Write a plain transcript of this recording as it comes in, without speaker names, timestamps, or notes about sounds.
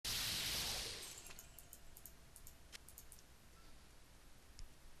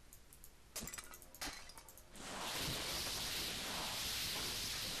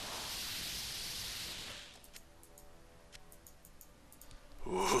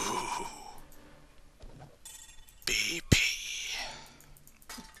Ooh. BP.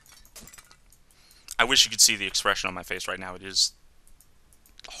 I wish you could see the expression on my face right now. It is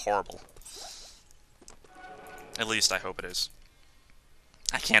horrible. At least I hope it is.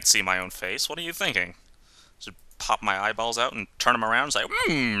 I can't see my own face. What are you thinking? Should pop my eyeballs out and turn them around and say,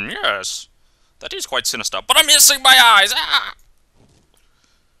 yes. That is quite sinister. But I'm missing my eyes! Ah!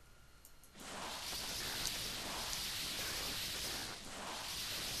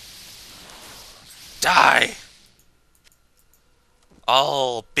 Die!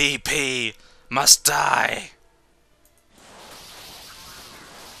 All BP must die!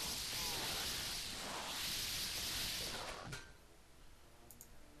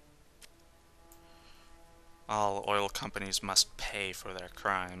 All oil companies must pay for their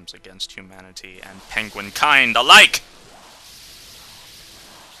crimes against humanity and penguin kind alike!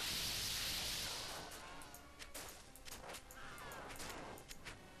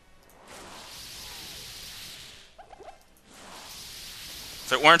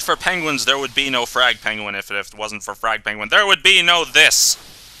 If it weren't for penguins, there would be no FragPenguin. If it wasn't for FragPenguin, there would be no this!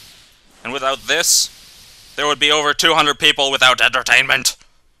 And without this, there would be over 200 people without entertainment!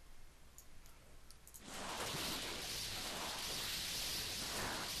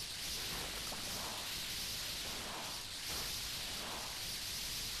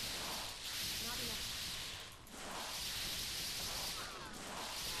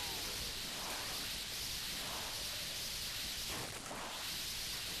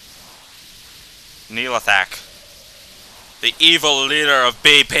 Neelathak, the evil leader of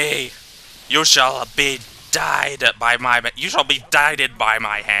BP, you shall be died by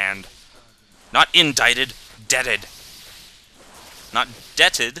my hand. Not indicted, deaded. Not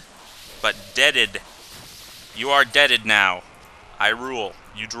debted, but deaded. You are deaded now. I rule,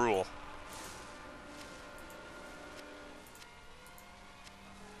 you drool.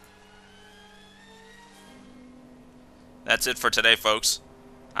 That's it for today, folks.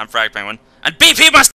 I'm FragPenguin, and BP must